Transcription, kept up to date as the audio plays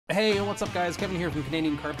Hey, what's up guys? Kevin here from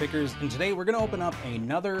Canadian Card Pickers, and today we're going to open up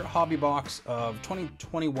another hobby box of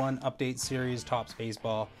 2021 update series Topps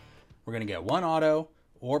Baseball. We're going to get one auto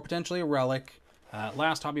or potentially a relic.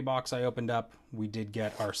 Last hobby box I opened up, we did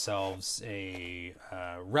get ourselves a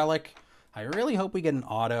relic. I really hope we get an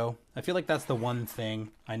auto. I feel like that's the one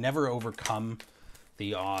thing. I never overcome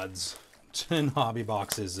the odds in hobby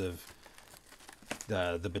boxes of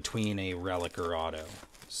the between a relic or auto.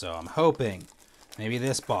 So I'm hoping maybe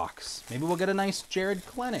this box. Maybe we'll get a nice Jared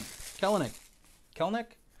Kelenic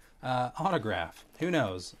autograph. Who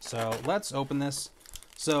knows? So let's open this.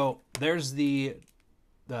 So there's the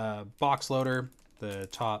box loader, the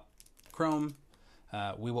top chrome.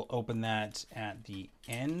 We will open that at the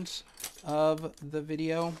end of the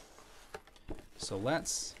video. So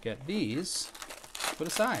let's get these put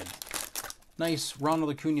aside. Nice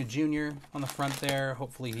Ronald Acuna Jr. on the front there.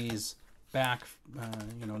 Hopefully he's back,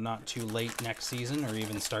 not too late next season or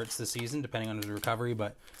even starts the season, depending on his recovery.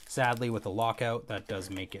 But sadly, with the lockout, that does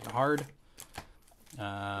make it hard.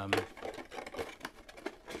 Yeah,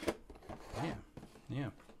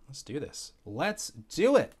 let's do this. Let's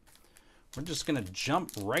do it. We're just going to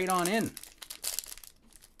jump right on in.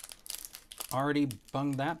 Already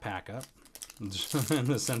bunged that pack up in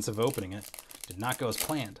the sense of opening it. Did not go as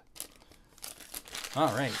planned.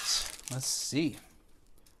 All right, let's see.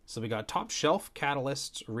 So we got Top Shelf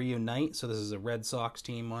Catalysts Reunite. So this is a Red Sox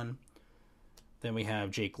team one. Then we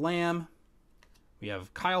have Jake Lamb. We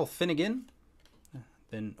have Kyle Finnegan.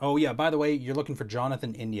 Then, oh yeah, by the way, you're looking for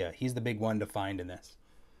Jonathan India. He's the big one to find in this.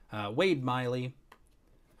 Wade Miley.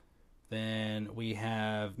 Then we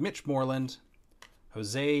have Mitch Moreland,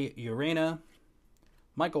 Jose Urena,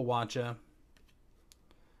 Michael Wacha,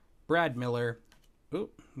 Brad Miller.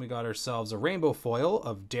 Oop, we got ourselves a rainbow foil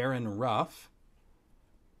of Darren Ruff.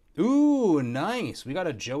 Ooh, nice. We got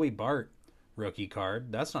a Joey Bart rookie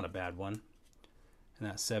card. That's not a bad one. And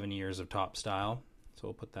that's 7 years of top style. So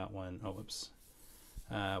we'll put that one. Oh, whoops.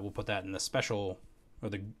 We'll put that in the special or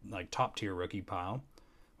the top tier rookie pile.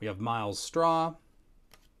 We have Miles Straw.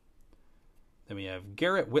 Then we have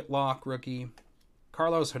Garrett Whitlock rookie,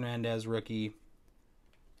 Carlos Hernandez rookie,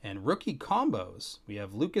 and rookie combos. We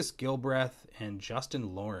have Lucas Gilbreth and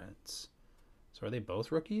Justin Lawrence. So are they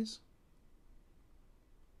both rookies?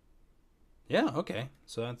 Yeah, okay.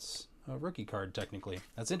 So that's a rookie card, technically.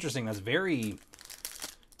 That's interesting. That's very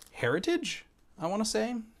Heritage, I want to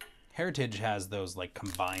say. Heritage has those,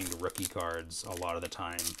 combined rookie cards a lot of the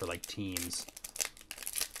time for, teams.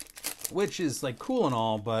 Which is, cool and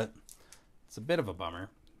all, but it's a bit of a bummer.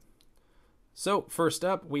 So, first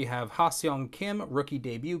up, we have Ha-Seong Kim, rookie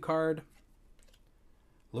debut card.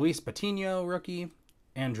 Luis Patino, rookie.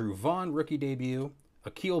 Andrew Vaughn, rookie debut.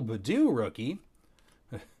 Akil Baddoo, rookie.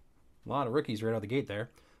 A lot of rookies right out the gate there.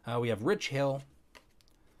 We have Rich Hill,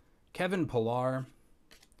 Kevin Pillar,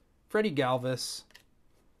 Freddie Galvis,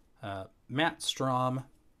 Matt Strom,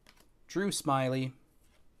 Drew Smiley,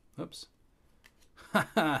 oops,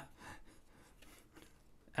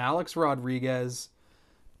 Alex Rodriguez,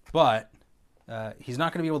 but he's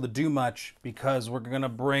not going to be able to do much because we're going to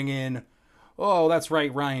bring in, oh, that's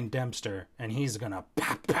right, Ryan Dempster, and he's going to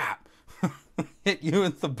pap, hit you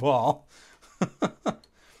with the ball.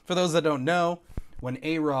 For those that don't know, when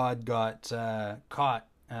A-Rod got caught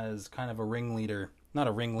as kind of a ringleader, not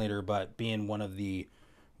a ringleader, but being one of the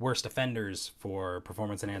worst offenders for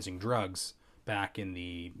performance-enhancing drugs back in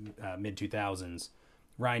the mid-2000s,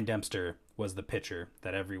 Ryan Dempster was the pitcher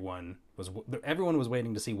that everyone was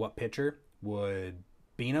waiting to see what pitcher would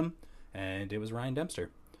beat him, and it was Ryan Dempster.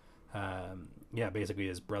 Yeah, basically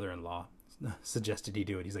his brother-in-law suggested he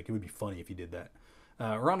do it. He's like, it would be funny if he did that.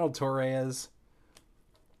 Ronald Torres,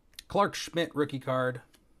 Clark Schmidt rookie card.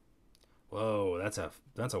 Whoa, that's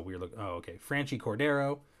a weird look. Oh, okay. Franchi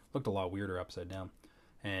Cordero looked a lot weirder upside down.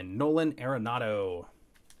 And Nolan Arenado.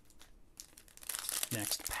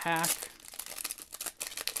 Next pack.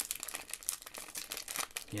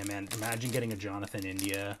 Yeah, man, imagine getting a Jonathan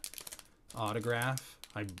India autograph.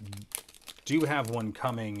 I do have one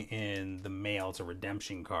coming in the mail. It's a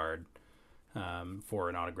redemption card for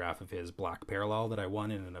an autograph of his black parallel that I won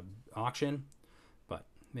in an auction.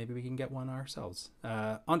 Maybe we can get one ourselves.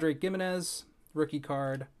 Andre Gimenez, rookie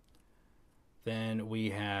card. Then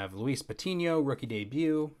we have Luis Patino, rookie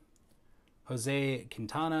debut. Jose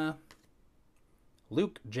Quintana.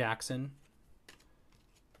 Luke Jackson.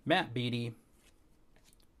 Matt Beattie.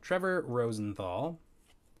 Trevor Rosenthal.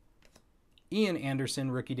 Ian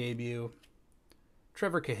Anderson, rookie debut.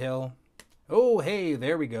 Trevor Cahill. Oh, hey,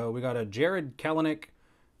 there we go. We got a Jared Kelenic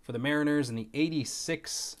for the Mariners in the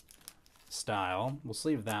 86 style. We'll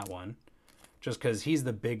sleeve that one. just because he's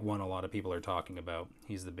the big one a lot of people are talking about.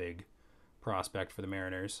 He's the big prospect for the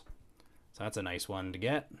Mariners. So that's a nice one to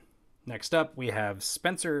get. Next up, we have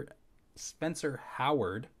Spencer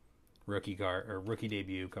Howard, rookie card or rookie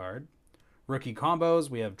debut card. Rookie combos,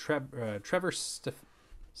 we have Trevor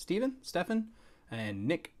Stephen and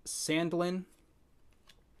Nick Sandlin.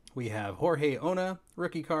 We have Jorge Ona,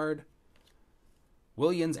 rookie card.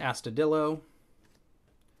 Williams Astudillo.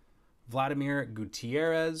 Vladimir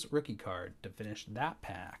Gutierrez, rookie card to finish that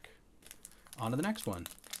pack. On to the next one.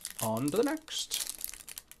 On to the next.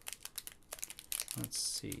 Let's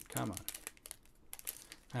see. Come on.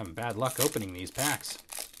 I'm having bad luck opening these packs.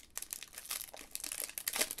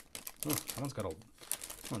 Oh, that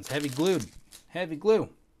one's heavy glued. Heavy glue.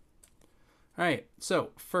 All right, so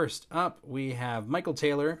first up, we have Michael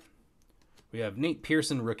Taylor. We have Nate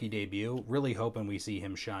Pearson, rookie debut. Really hoping we see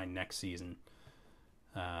him shine next season.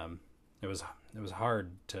 It was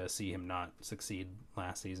hard to see him not succeed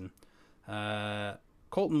last season.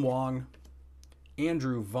 Colton Wong,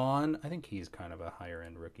 Andrew Vaughn. I think he's kind of a higher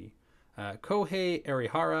end rookie. Kohei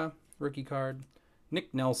Arihara, rookie card.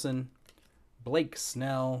 Nick Nelson, Blake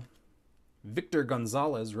Snell, Victor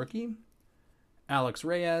Gonzalez, rookie. Alex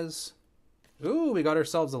Reyes. Ooh, we got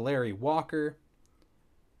ourselves a Larry Walker.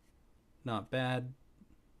 Not bad.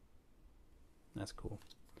 That's cool.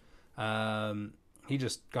 He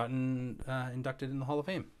just gotten inducted in the Hall of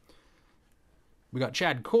Fame. We got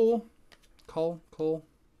Chad Cole,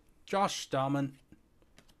 Josh Stallman,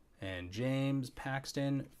 and James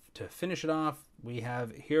Paxton. To finish it off, we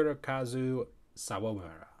have Hirokazu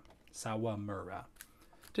Sawamura.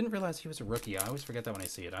 Didn't realize he was a rookie. I always forget that when I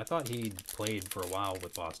see it. I thought he played for a while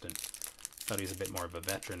with Boston. Thought he was a bit more of a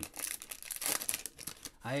veteran.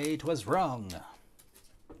 I was wrong.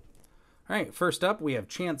 All right, first up, we have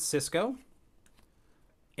Chance Sisco.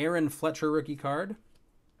 Aaron Fletcher, rookie card.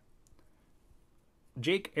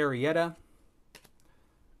 Jake Arrieta.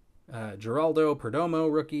 Geraldo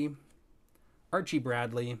Perdomo, rookie. Archie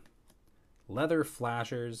Bradley. Leather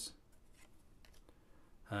Flashers.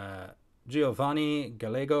 Giovanni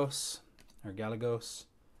Gallegos.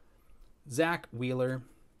 Zach Wheeler.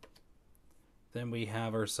 Then we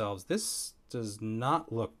have ourselves... This does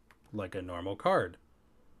not look like a normal card.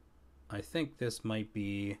 I think this might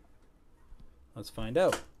be... Let's find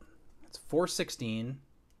out. It's 416.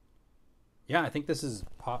 Yeah, I think this is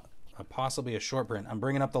possibly a short print. I'm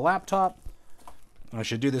bringing up the laptop. I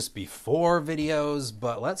should do this before videos,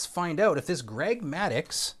 but let's find out if this Greg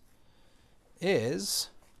Maddux is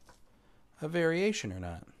a variation or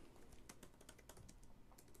not.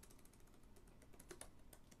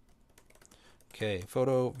 Okay,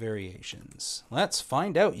 photo variations. Let's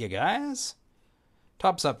find out, you guys.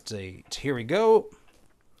 Topps update. Here we go.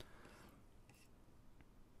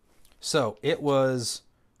 So it was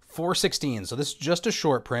 416. So this is just a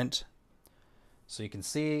short print. So you can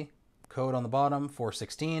see code on the bottom,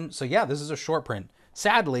 416. So yeah, this is a short print.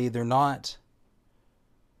 Sadly, they're not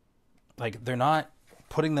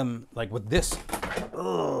putting them like with this.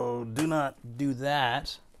 Oh, do not do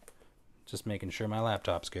that. Just making sure my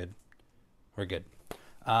laptop's good. We're good.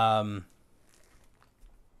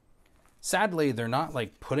 Sadly, they're not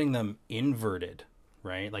like putting them inverted,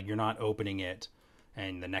 right? Like you're not opening it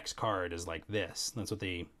and the next card is like this. That's what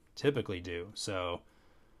they typically do. So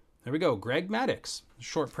there we go. Greg Maddux.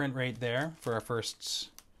 Short print right there for our first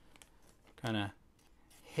kind of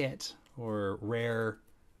hit or rare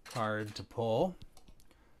card to pull.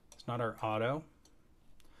 It's not our auto.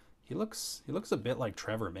 He looks a bit like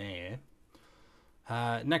Trevor May,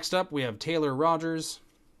 eh? Next up, we have Taylor Rogers,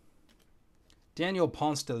 Daniel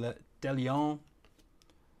Ponce de Leon,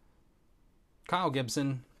 Kyle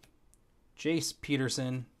Gibson, Jace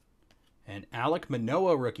Peterson, and Alek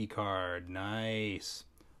Manoah rookie card. Nice.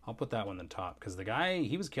 I'll put that one on the top because the guy,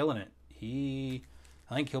 he was killing it.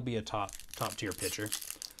 I think he'll be a top tier pitcher.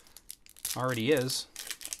 Already is.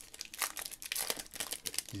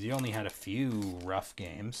 He only had a few rough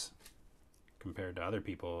games compared to other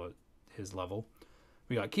people at his level.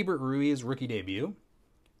 We got Keibert Ruiz, rookie debut.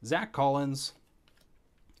 Zach Collins.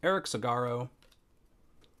 Eric Sagaro.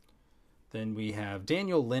 Then we have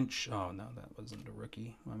Daniel Lynch. Oh, no, that wasn't a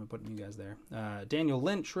rookie. Why am I putting you guys there? Daniel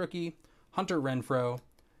Lynch, rookie. Hunter Renfroe.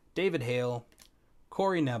 David Hale.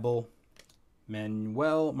 Corey Nebel.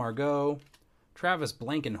 Manuel Margot. Travis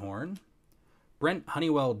Blankenhorn. Brent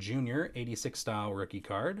Honeywell Jr., 86 style rookie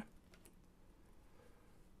card.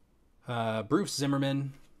 Bruce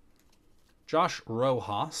Zimmerman. Josh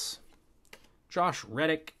Rojas. Josh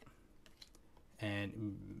Reddick.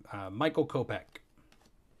 And Michael Kopech.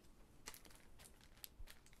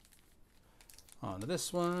 On to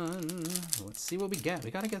this one. Let's see what we get. We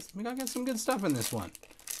gotta get some good stuff in this one.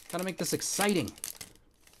 Gotta make this exciting.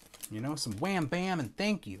 You know, some wham bam and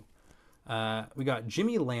thank you. We got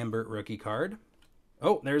Jimmy Lambert rookie card.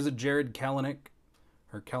 Oh, there's a Jared Kelenic.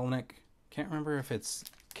 Or Kelenic. Can't remember if it's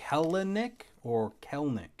Kelenic or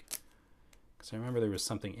Kelnick. Because I remember there was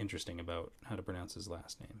something interesting about how to pronounce his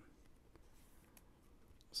last name.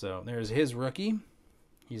 So there's his rookie.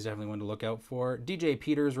 He's definitely one to look out for. DJ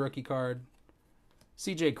Peters rookie card.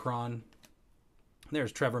 CJ Cron.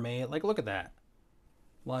 There's Trevor May. Like, look at that.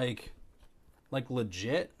 Like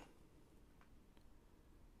legit.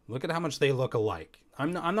 Look at how much they look alike.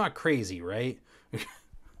 I'm not crazy, right?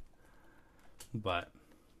 But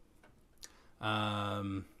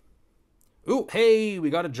ooh, hey, we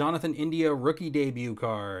got a Jonathan India rookie debut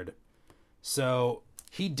card. So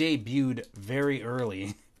he debuted very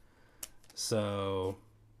early. So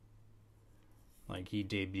like he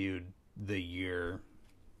debuted the year.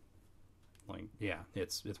 Like, yeah,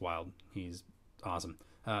 it's wild. He's awesome.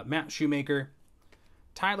 Matt Shoemaker,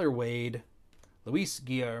 Tyler Wade, Luis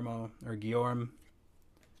Guillermo or Guillaume.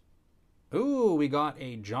 Ooh, we got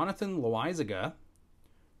a Jonathan Loizaga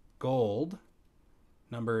gold,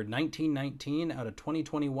 number 1919 out of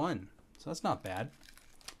 2021. So that's not bad.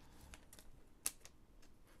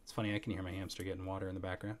 It's funny, I can hear my hamster getting water in the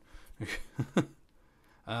background.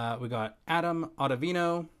 We got Adam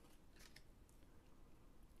Ottavino.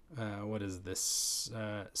 What is this?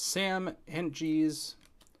 Sam Hentges,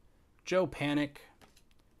 Joe Panic,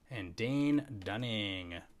 and Dane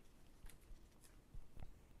Dunning.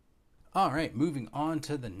 All right, moving on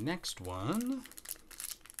to the next one.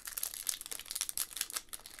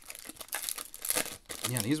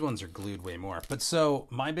 Yeah, these ones are glued way more. But so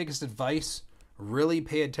my biggest advice, really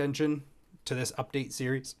pay attention to this update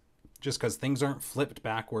series. Just because things aren't flipped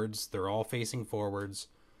backwards. They're all facing forwards.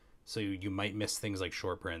 So you might miss things like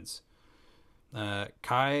short prints.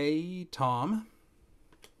 Kai Tom.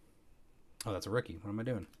 Oh, that's a rookie. What am I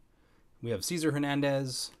doing? We have Cesar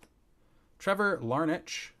Hernandez. Trevor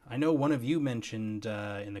Larnach. I know one of you mentioned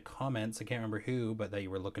in the comments, I can't remember who, but that you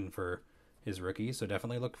were looking for his rookie. So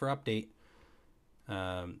definitely look for update.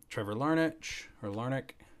 Trevor Larnach. Or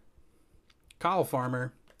Larnach. Kyle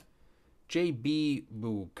Farmer. J.B.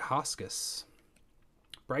 Bukauskas.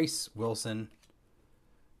 Bryce Wilson.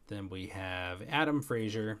 Then we have Adam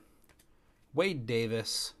Frazier, Wade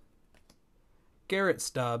Davis, Garrett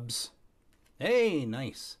Stubbs. Hey,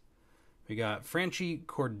 nice. We got Franchi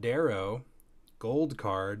Cordero, gold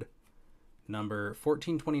card, number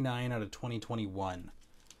 1429 out of 2021.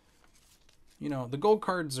 You know, the gold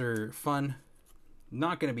cards are fun.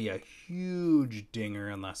 Not going to be a huge dinger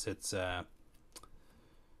unless it's,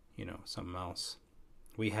 you know, something else.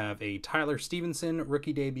 We have a Tyler Stevenson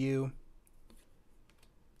rookie debut.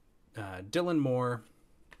 Dylan Moore.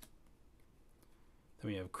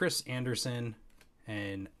 Then we have Chris Anderson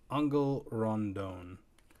and Angel Rondon.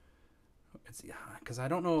 It's because I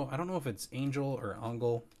don't know if it's Angel or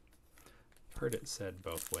Angel. I've heard it said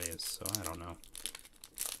both ways, so I don't know.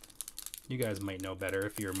 You guys might know better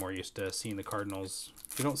if you're more used to seeing the Cardinals.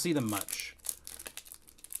 You don't see them much.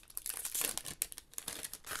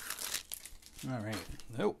 All right.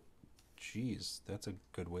 Oh, jeez, that's a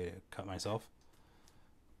good way to cut myself.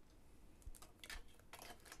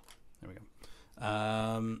 There we go.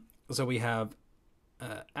 So we have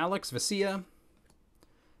Alex Vesia,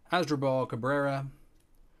 Asdrubal Cabrera,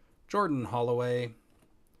 Jordan Holloway,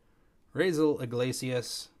 Razel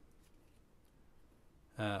Iglesias,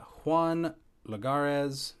 Juan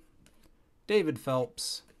Lagares, David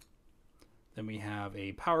Phelps. Then we have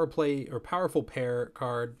a powerful pair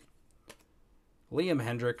card, Liam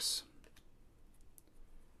Hendricks,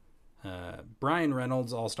 Brian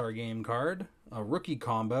Reynolds All-Star Game card, a rookie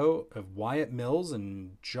combo of Wyatt Mills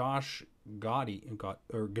and Josh Godoy,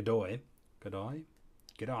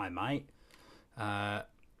 mate.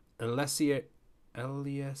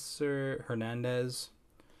 Eliezer Hernandez,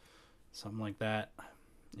 something like that.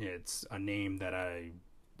 It's a name that I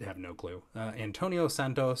have no clue. Antonio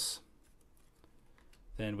Santos.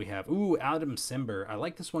 Then we have, Adam Simber. I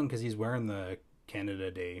like this one because he's wearing the Canada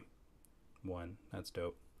Day one. That's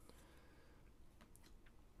dope.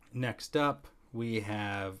 Next up, we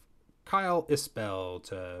have Kyle Isbell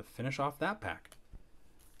to finish off that pack.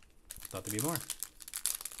 Thought there'd be more.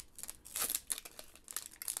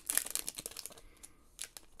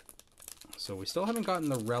 So we still haven't gotten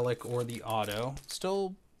the relic or the auto.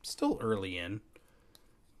 Still early in.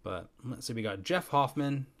 But let's see, we got Jeff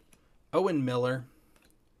Hoffman, Owen Miller,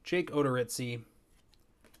 Jake Odorizzi.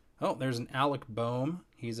 Oh, there's an Alec Boehm.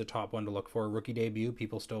 He's a top one to look for. Rookie debut.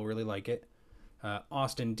 People still really like it.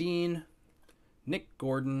 Austin Dean, Nick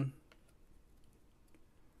Gordon.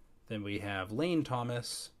 Then we have Lane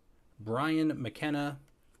Thomas, Brian McKenna,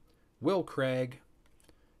 Will Craig,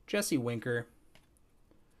 Jesse Winker.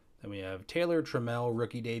 Then we have Taylor Trammell,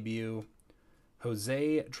 rookie debut,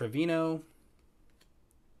 Jose Trevino,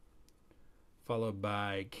 followed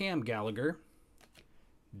by Cam Gallagher,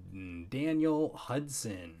 Daniel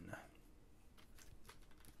Hudson.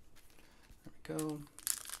 There we go.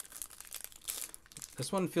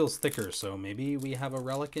 This one feels thicker, so maybe we have a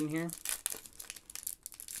relic in here.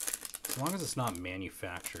 As long as it's not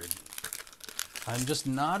manufactured. I'm just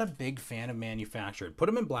not a big fan of manufactured. Put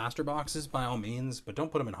them in blaster boxes by all means, but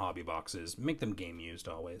don't put them in hobby boxes. Make them game used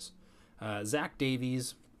always. Zach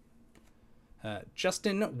Davies.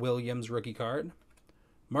 Justin Williams, rookie card.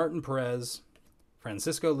 Martin Perez.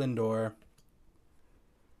 Francisco Lindor.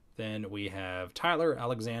 Then we have Tyler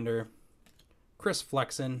Alexander. Chris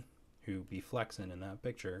Flexen, who be flexing in that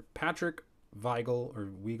picture. Patrick Weigel, or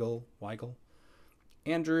Weigel.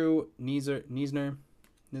 Andrew Nisner.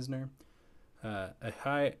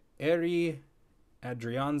 Eri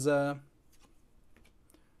Adrianza.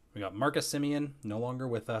 We got Marcus Simeon, no longer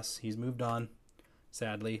with us. He's moved on,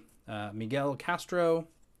 sadly. Miguel Castro.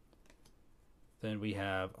 Then we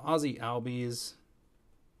have Ozzy Albies.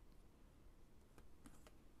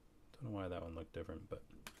 Don't know why that one looked different, but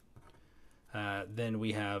then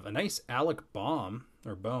we have a nice Alec Bohm,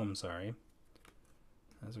 sorry.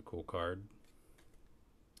 That's a cool card.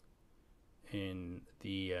 In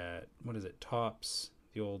the what is it, Topps,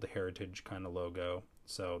 the old Heritage kind of logo.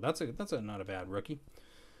 So that's a not a bad rookie.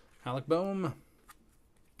 Alec Bohm.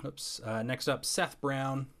 Oops. Next up, Seth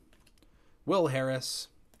Brown, Will Harris,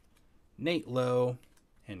 Nate Lowe,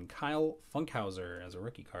 and Kyle Funkhauser as a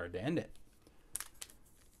rookie card to end it.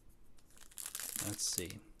 Let's see.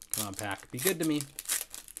 Come on, pack. Be good to me.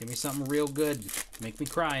 Give me something real good. Make me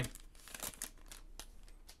cry.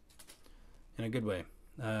 In a good way.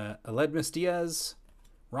 Aledmus Diaz,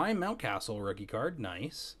 Ryan Mountcastle, rookie card.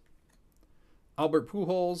 Nice. Albert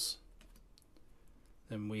Pujols.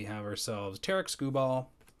 Then we have ourselves Tarek Skubal,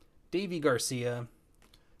 Davey Garcia,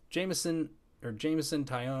 Jameson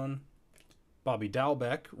Tyone, Bobby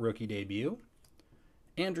Dalbec, rookie debut,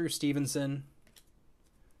 Andrew Stevenson.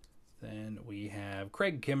 Then we have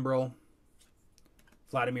Craig Kimbrell,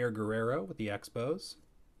 Vladimir Guerrero with the Expos,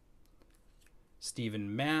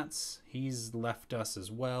 Steven Matz, he's left us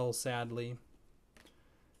as well, sadly,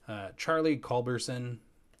 Charlie Culberson,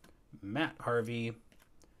 Matt Harvey,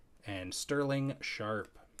 and Sterling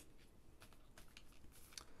Sharp.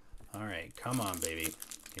 All right, come on, baby.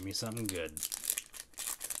 Give me something good.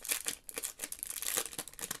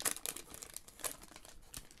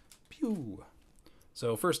 Pew.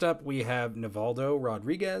 So first up, we have Nivaldo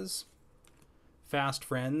Rodriguez, Fast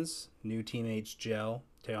Friends, new teammates Gel,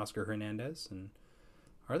 Teoscar Hernandez, and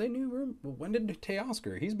are they new? When did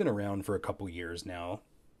Teoscar? He's been around for a couple years now.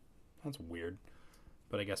 That's weird,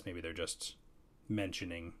 but I guess maybe they're just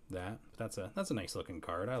mentioning that. That's a nice looking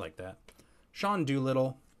card. I like that. Sean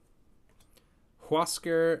Doolittle,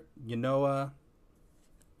 Huascar Yanoa,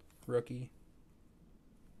 rookie.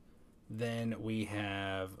 Then we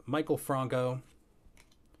have Michael Franco,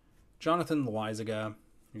 Jonathan Loizaga.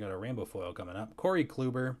 We got a rainbow foil coming up. Corey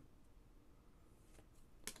Kluber,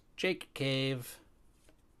 Jake Cave,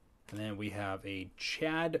 and then we have a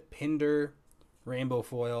Chad Pinder rainbow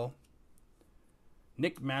foil.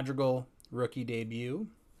 Nick Madrigal, rookie debut.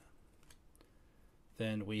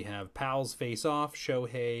 Then we have Pals Face Off,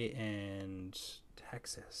 Shohei and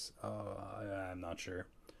Texas. I'm not sure.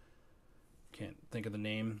 Can't think of the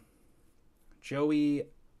name. Joey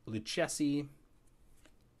Lucchesi.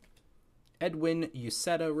 Edwin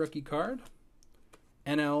Uceta rookie card.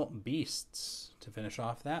 NL Beasts to finish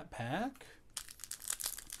off that pack.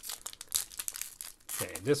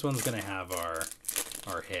 Okay, this one's going to have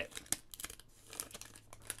our hit.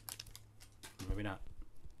 Maybe not.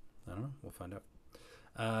 I don't know. We'll find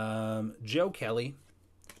out. Joe Kelly.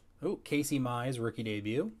 Oh, Casey Mize, rookie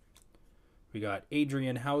debut. We got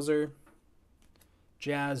Adrian Hauser.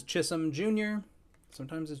 Jazz Chisholm Jr.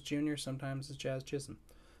 Sometimes it's Junior, sometimes it's Jazz Chisholm.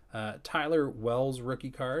 Tyler Wells, rookie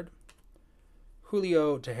card.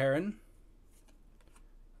 Julio Teheran.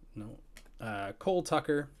 No. Cole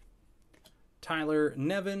Tucker. Tyler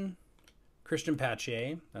Nevin. Christian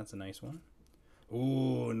Pache. That's a nice one.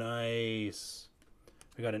 Ooh, nice.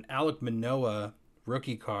 We got an Alek Manoah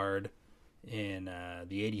rookie card in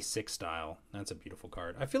the 86 style. That's a beautiful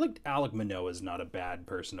card. I feel like Alek Manoah is not a bad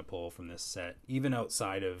person to pull from this set, even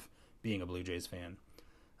outside of being a Blue Jays fan.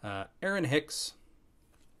 Aaron Hicks.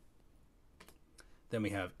 Then we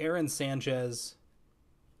have Aaron Sanchez.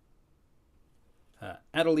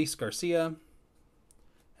 Adolis Garcia.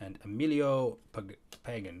 and Emilio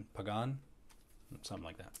Pagan, something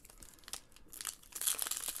like that.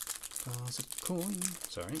 Toss a coin.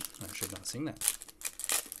 Sorry, I should not sing that.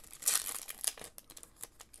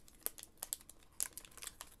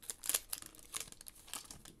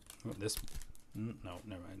 Oh, this, no,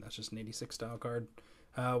 never mind. That's just an 86 style card.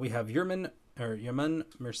 We have Yerman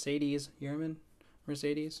Mercedes.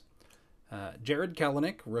 Jared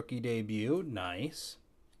Kelenic, rookie debut. Nice.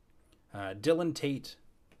 Dylan Tate.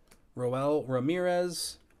 Roel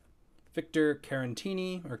Ramirez. Victor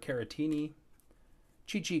Caratini.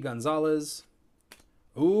 Chichi Gonzalez.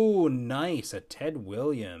 Ooh, nice. A Ted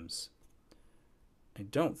Williams. I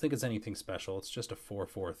don't think it's anything special. It's just a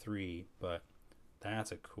 4/4/3, but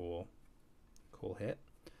that's a cool hit.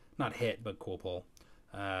 Not hit, but cool pull.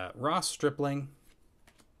 Ross Stripling.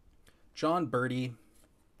 John Birdie.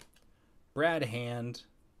 Brad Hand.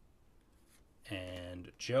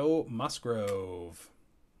 And Joe Musgrove.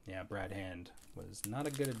 Yeah, Brad Hand was not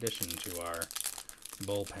a good addition to our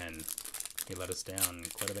bullpen. He let us down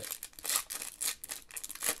quite a bit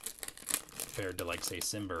compared to, like, say,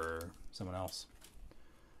 Simber or someone else.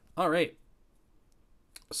 All right.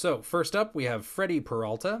 So, first up, we have Freddie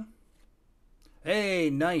Peralta. Hey,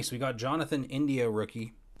 nice. We got Jonathan India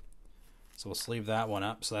rookie. So we'll sleeve that one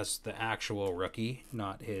up. So that's the actual rookie,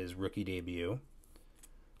 not his rookie debut.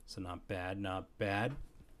 So not bad, not bad.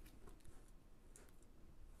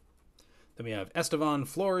 Then we have Estevan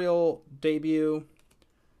Florial debut.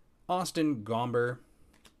 Austin Gomber.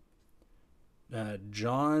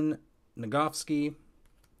 John Nagofsky.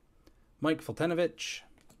 Mike Fultenovich.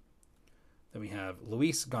 Then we have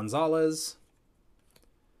Luis Gonzalez.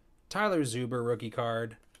 Tyler Zuber rookie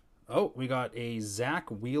card. Oh, we got a Zach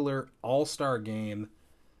Wheeler All-Star Game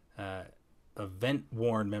event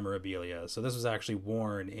worn memorabilia. So this was actually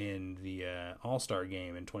worn in the All-Star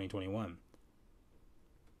Game in 2021.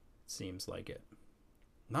 Seems like it.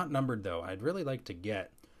 Not numbered, though. I'd really like to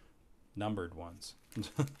get numbered ones.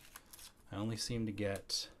 I only seem to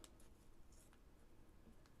get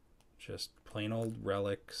just plain old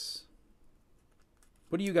relics.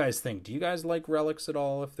 What do you guys think? Do you guys like relics at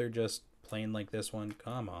all if they're just plain like this one?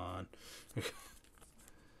 Come on. It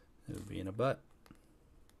would be in a butt.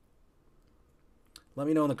 Let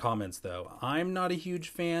me know in the comments, though. I'm not a huge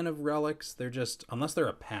fan of relics. They're just, unless they're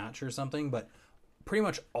a patch or something, but pretty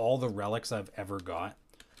much all the relics I've ever got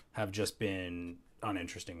have just been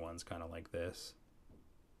uninteresting ones, kind of like this.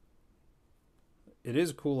 It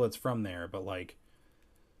is cool it's from there, but, like,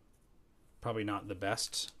 probably not the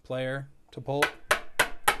best player to pull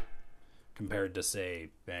compared to, say,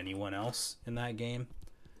 anyone else in that game.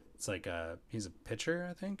 It's like he's a pitcher,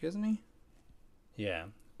 I think, isn't he? Yeah,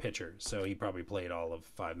 pitcher. So he probably played all of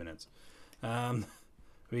 5 minutes.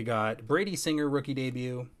 We got Brady Singer rookie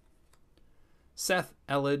debut, Seth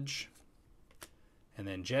Elledge, and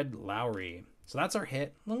then Jed Lowry. So that's our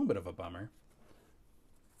hit. A little bit of a bummer.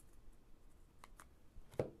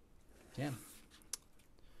 Damn,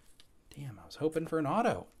 I was hoping for an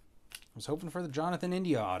auto. I was hoping for the Jonathan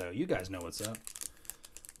India auto. You guys know what's up.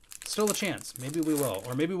 Still a chance. Maybe we will.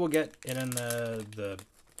 Or maybe we'll get it in the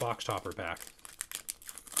box topper pack.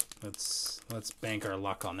 Let's bank our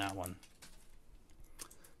luck on that one.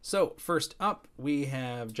 So, first up, we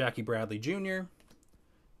have Jackie Bradley Jr.,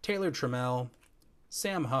 Taylor Trammell,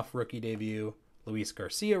 Sam Huff rookie debut, Luis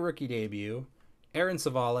Garcia rookie debut, Aaron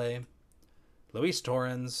Savale, Luis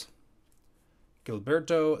Torrens,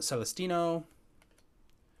 Gilberto Celestino,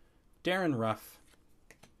 Darren Ruff,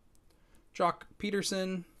 Jock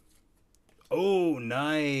Peterson. Oh,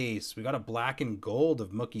 nice. We got a black and gold of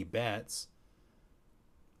Mookie Betts.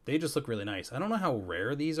 They just look really nice. I don't know how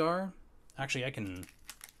rare these are. Actually, I can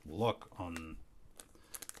look on,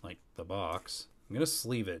 like, the box. I'm going to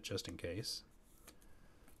sleeve it just in case.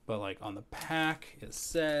 But, like, on the pack, it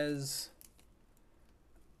says,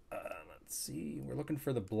 let's see. We're looking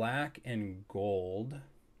for the black and gold.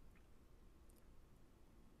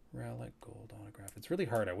 Relic gold autograph. It's really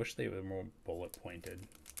hard. I wish they were more bullet pointed.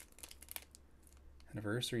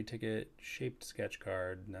 Anniversary ticket, shaped sketch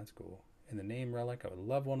card. That's cool. And the name relic. I would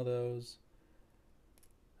love one of those.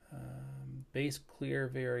 Base clear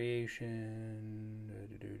variation.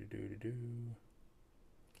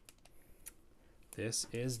 This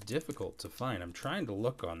is difficult to find. I'm trying to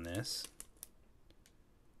look on this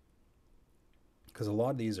because a lot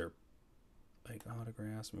of these are like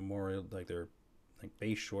autographs, memorial, like they're like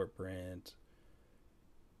base short print,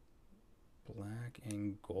 black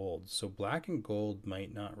and gold. So black and gold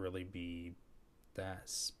might not really be that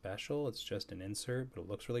special. It's just an insert, but it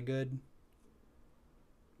looks really good.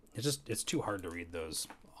 It's too hard to read those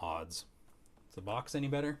odds. Is the box any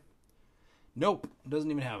better? Nope,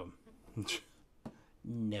 doesn't even have them.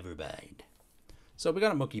 Never mind. So we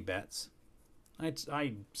got a Mookie Betts.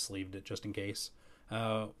 I sleeved it just in case.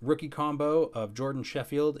 Rookie combo of Jordan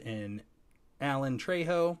Sheffield and Alan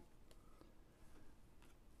Trejo.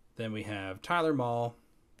 Then we have Tyler Mahle,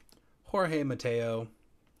 Jorge Mateo,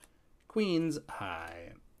 Queens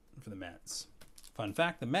High for the Mets. Fun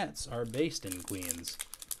fact, the Mets are based in Queens.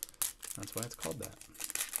 That's why it's called that.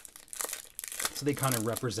 So they kind of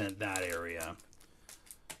represent that area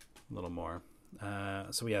a little more.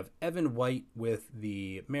 So we have Evan White with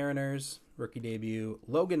the Mariners, rookie debut.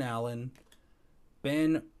 Logan Allen,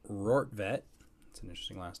 Ben Rortvet, that's an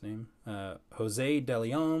interesting last name. Jose De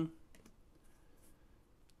Leon,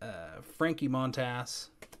 Frankie Montas,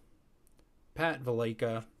 Pat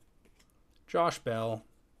Valaika, Josh Bell.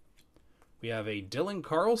 We have a Dylan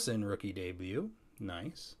Carlson rookie debut.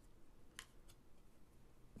 Nice.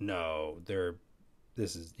 No,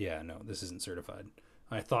 this isn't certified.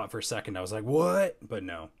 I thought for a second, I was like, what? But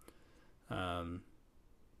no.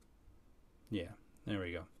 Yeah, there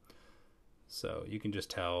we go. So you can just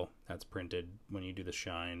tell that's printed when you do the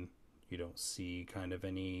shine. You don't see kind of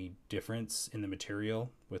any difference in the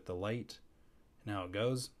material with the light and how it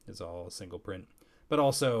goes. It's all a single print. But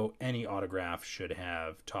also, any autograph should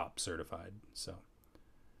have top certified. So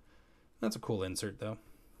that's a cool insert, though.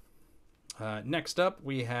 Next up,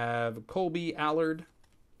 we have Colby Allard,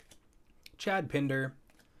 Chad Pinder,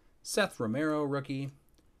 Seth Romero, rookie,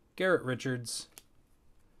 Garrett Richards,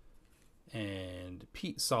 and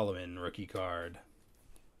Pete Solomon, rookie card.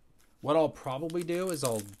 What I'll probably do is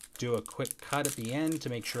I'll do a quick cut at the end to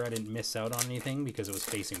make sure I didn't miss out on anything because it was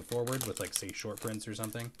facing forward with, like, say, short prints or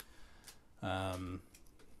something. And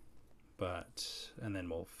then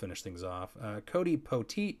we'll finish things off. Cody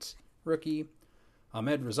Poteet, rookie,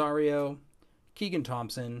 Ahmed Rosario, Keegan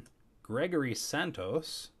Thompson, Gregory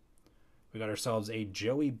Santos. We got ourselves a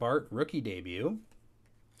Joey Bart rookie debut.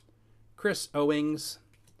 Chris Owings,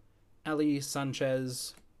 Ellie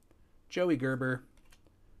Sanchez, Joey Gerber.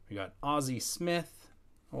 We got Ozzie Smith,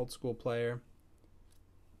 old school player.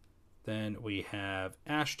 Then we have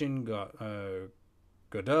Ashton Godot,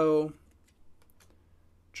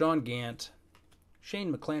 John Gant,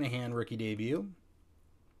 Shane McClanahan rookie debut.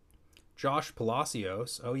 Josh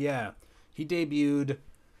Palacios. Oh, yeah. He debuted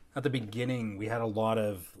at the beginning. We had a lot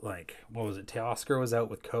of, like, what was it? Teoscar was out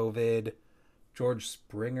with COVID. George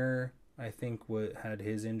Springer, I think, had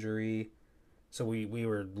his injury. So we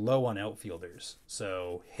were low on outfielders.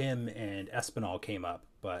 So him and Espinal came up,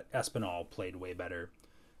 but Espinal played way better,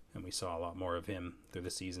 and we saw a lot more of him through the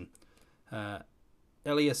season.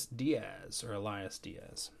 Elias Diaz.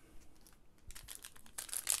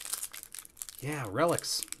 Yeah,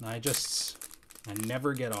 relics. I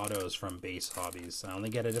never get autos from base hobbies. I only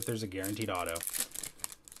get it if there's a guaranteed auto.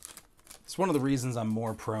 It's one of the reasons I'm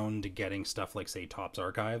more prone to getting stuff like, say, Topps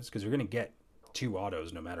Archives, because you're going to get 2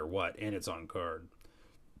 autos no matter what, and it's on card.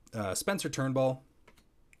 Spencer Turnbull,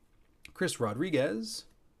 Chris Rodriguez,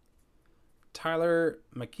 Tyler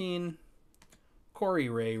McKean, Corey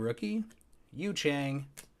Ray rookie, Yu Chang,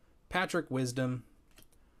 Patrick Wisdom,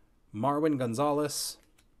 Marwin Gonzalez,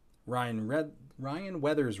 Ryan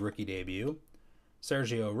Weathers rookie debut,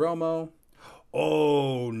 Sergio Romo.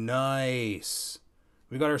 Oh, nice.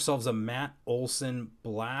 We got ourselves a Matt Olson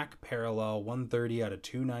black parallel 130 out of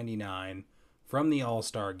 299 from the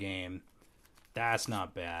All-Star game. That's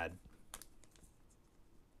not bad.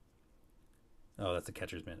 Oh, that's a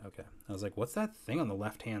catcher's mitt. Okay. I was like, what's that thing on the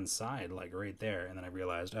left-hand side, like right there? And then I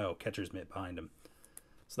realized, oh, catcher's mitt behind him.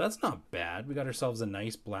 So that's not bad. We got ourselves a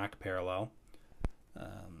nice black parallel.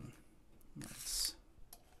 Let's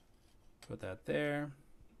put that there.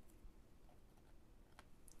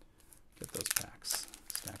 Get those packs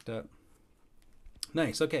stacked up.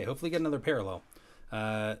 Nice. Okay, hopefully get another parallel.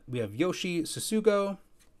 We have Yoshi Susugo.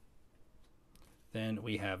 Then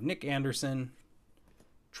we have Nick Anderson,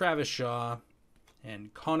 Travis Shaw,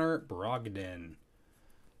 and Connor Brogdon.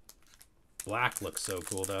 Black looks so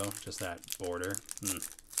cool, though. Just that border.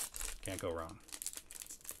 Can't go wrong.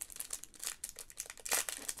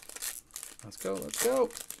 Let's go, let's go.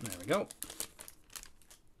 There we go.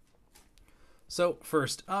 So,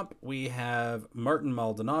 first up, we have Martin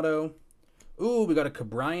Maldonado. Ooh, we got a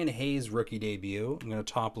Cabrian Hayes rookie debut. I'm going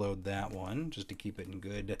to top load that one just to keep it in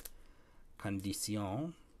good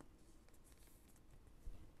condition.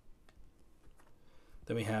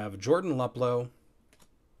 Then we have Jordan Luplow,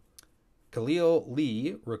 Khalil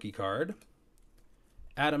Lee rookie card,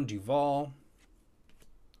 Adam Duvall.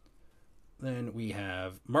 Then we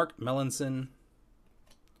have Mark Melanson,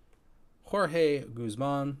 Jorge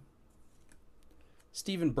Guzman,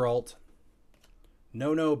 Stephen Brault,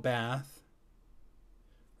 Nono Bath,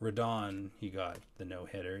 Rodon, he got the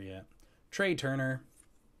no-hitter, yeah. Trey Turner.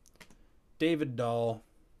 David Dahl.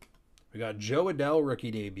 We got Joe Adell,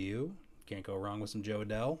 rookie debut. Can't go wrong with some Joe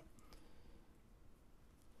Adell.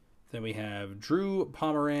 Then we have Drew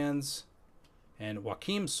Pomeranz and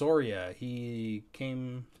Joaquim Soria. He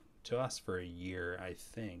came to us for a year, I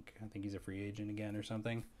think. I think he's a free agent again or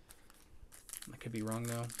something. I could be wrong,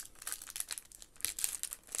 though.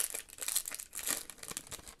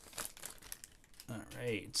 All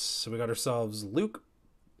right. So we got ourselves Luke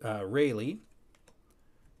Rayleigh,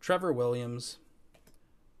 Trevor Williams,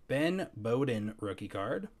 Ben Bowden rookie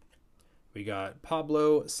card. We got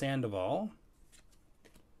Pablo Sandoval.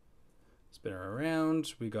 Spin her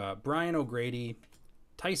around. We got Brian O'Grady,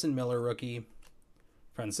 Tyson Miller rookie,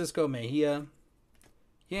 Francisco Mejia,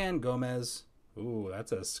 Yan Gomez. Ooh,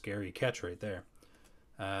 that's a scary catch right there.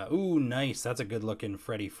 Ooh, nice. That's a good looking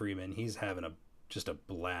Freddie Freeman. He's having just a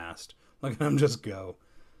blast. Look at him just go.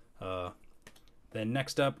 Then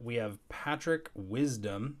next up we have Patrick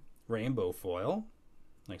Wisdom, rainbow foil.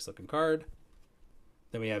 Nice looking card.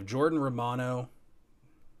 Then we have Jordan Romano.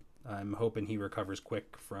 I'm hoping he recovers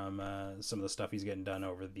quick from some of the stuff he's getting done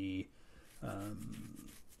over the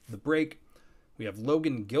break. We have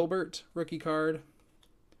Logan Gilbert, rookie card.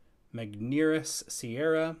 Magneris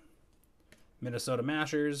Sierra, Minnesota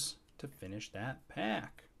Mashers to finish that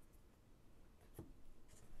pack.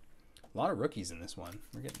 A lot of rookies in this one.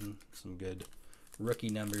 We're getting some good rookie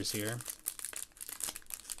numbers here.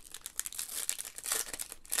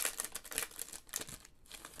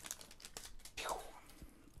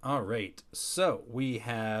 All right, so we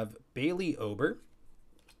have Bailey Ober,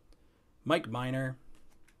 Mike Minor,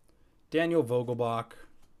 Daniel Vogelbach.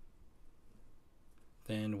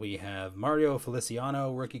 Then we have Mario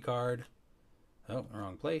Feliciano, rookie card. Oh,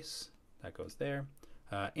 wrong place. That goes there.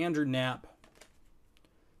 Andrew Knapp,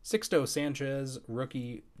 Sixto Sanchez,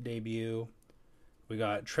 rookie debut. We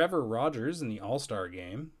got Trevor Rogers in the All-Star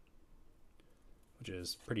game, which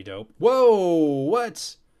is pretty dope. Whoa,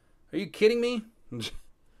 what? Are you kidding me?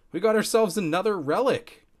 We got ourselves another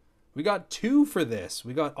relic. We got two for this.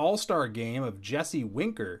 We got All-Star game of Jesse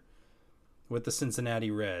Winker with the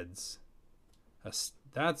Cincinnati Reds.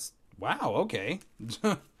 That's wow, okay.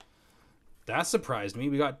 That surprised me.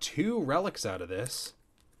 We got two relics out of this.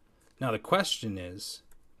 Now the question is,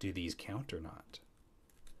 do these count or not?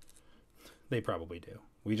 They probably do.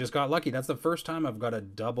 We just got lucky. That's the first time I've got a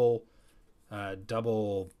double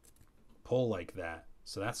pull like that.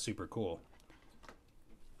 So that's super cool.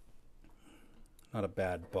 Not a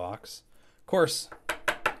bad box. Of course,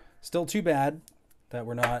 still too bad that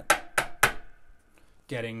we're not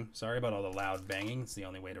getting... Sorry about all the loud banging. It's the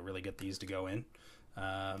only way to really get these to go in.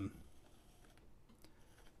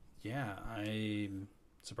 Yeah, I'm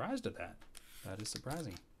surprised at that. That is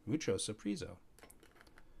surprising. Mucho sorpreso.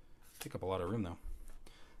 Take up a lot of room,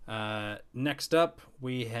 though. Next up,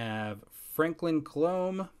 we have Franklin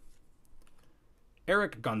Colomb,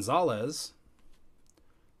 Eric Gonzalez,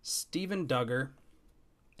 Steven Duggar,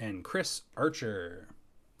 and Chris Archer.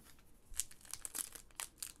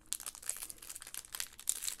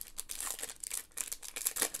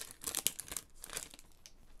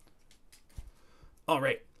 All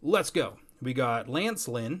right, let's go. We got Lance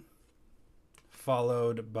Lynn,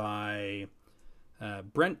 followed by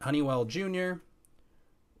Brent Honeywell Jr.,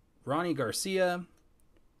 Ronnie Garcia,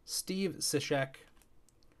 Steve Cishek,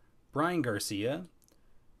 Brian Garcia,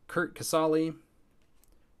 Kurt Casale,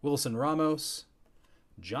 Wilson Ramos,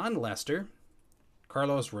 John Lester,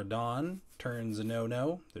 Carlos Rodon turns a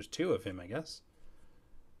no-no. There's two of him, I guess.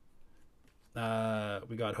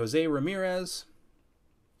 We got Jose Ramirez.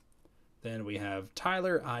 Then we have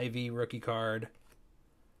Tyler Ivey, rookie card.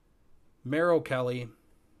 Merrill Kelly.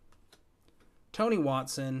 Tony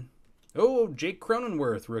Watson. Oh, Jake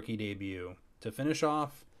Cronenworth, rookie debut. To finish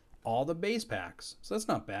off all the base packs. So that's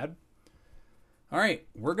not bad. All right,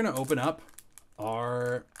 we're going to open up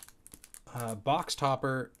our box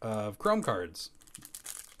topper of Chrome cards.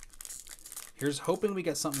 Here's hoping we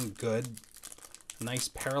get something good. A nice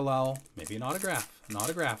parallel. Maybe an autograph. An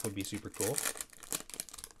autograph would be super cool.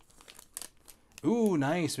 Ooh,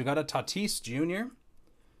 nice. We got a Tatis Jr.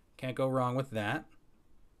 Can't go wrong with that.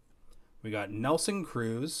 We got Nelson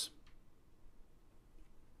Cruz.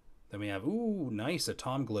 Then we have, ooh, nice, a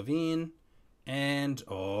Tom Glavine. And,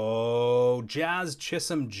 oh, Jazz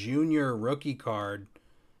Chisholm Jr. rookie card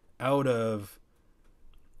out of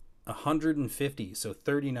 150. So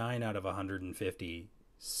 39 out of 150.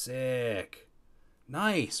 Sick.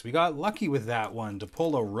 Nice. We got lucky with that one to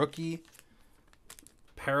pull a rookie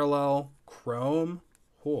parallel chrome.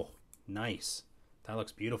 Oh, nice. That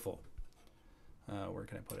looks beautiful. Where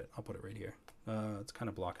can I put it? I'll put it right here. It's kind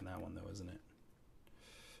of blocking that one though, isn't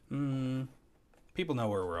it? People know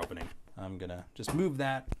where we're opening. I'm gonna just move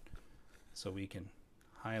that so we can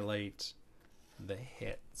highlight the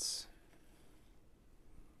hits.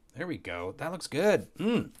 There we go. That looks good.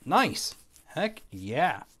 Nice. Heck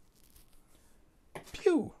yeah.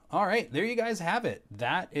 Pew. All right, there you guys have it.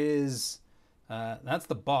 That is, that's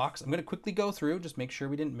the box. I'm going to quickly go through, just make sure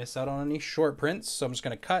we didn't miss out on any short prints. So I'm just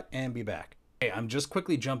going to cut and be back. Okay, I'm just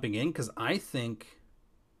quickly jumping in because I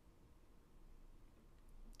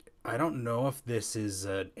don't know if this is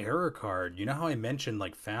an error card. You know how I mentioned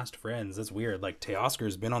like fast friends? That's weird. Like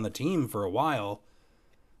Teoscar's been on the team for a while.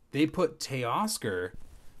 They put Teoscar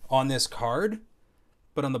on this card,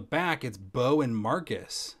 but on the back it's Bo and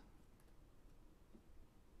Marcus.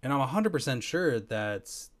 And I'm 100% sure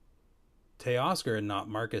that's Teoscar and not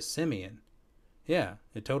Marcus Simeon. Yeah,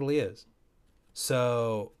 it totally is.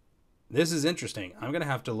 So this is interesting. I'm going to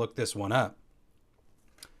have to look this one up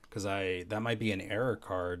because that might be an error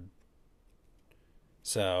card.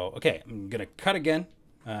 So, okay, I'm going to cut again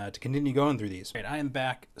to continue going through these. All right, I am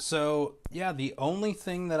back. So, yeah, the only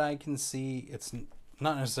thing that I can see, it's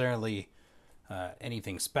not necessarily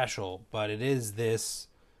anything special, but it is this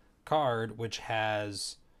card which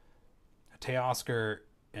has Teoscar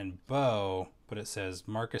and Bo, but it says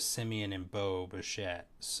Marcus Simeon and Bo Bichette.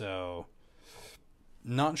 So,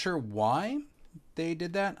 not sure why they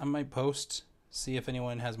did that. I might post, see if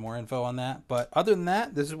anyone has more info on that. But other than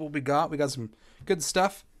that, this is what we got. We got some good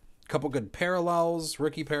stuff. A couple good parallels,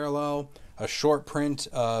 rookie parallel, a short print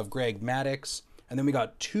of Greg Maddux, and then we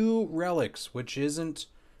got 2 relics, which isn't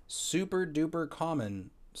super duper common.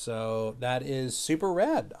 So that is super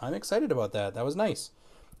rad. I'm excited about that. That was nice.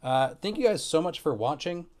 Thank you guys so much for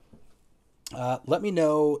watching. Let me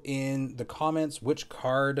know in the comments which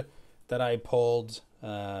card that I pulled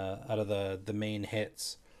out of the main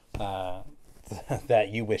hits that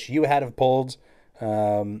you wish you had have pulled.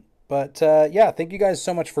 Yeah, thank you guys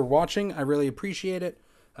so much for watching. I really appreciate it.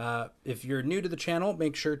 If you're new to the channel,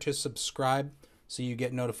 make sure to subscribe so you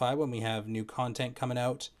get notified when we have new content coming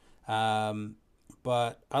out.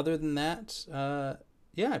 But other than that,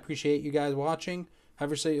 yeah, I appreciate you guys watching. Have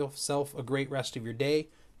yourself a great rest of your day,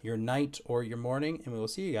 your night, or your morning, and we will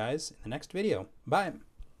see you guys in the next video. Bye.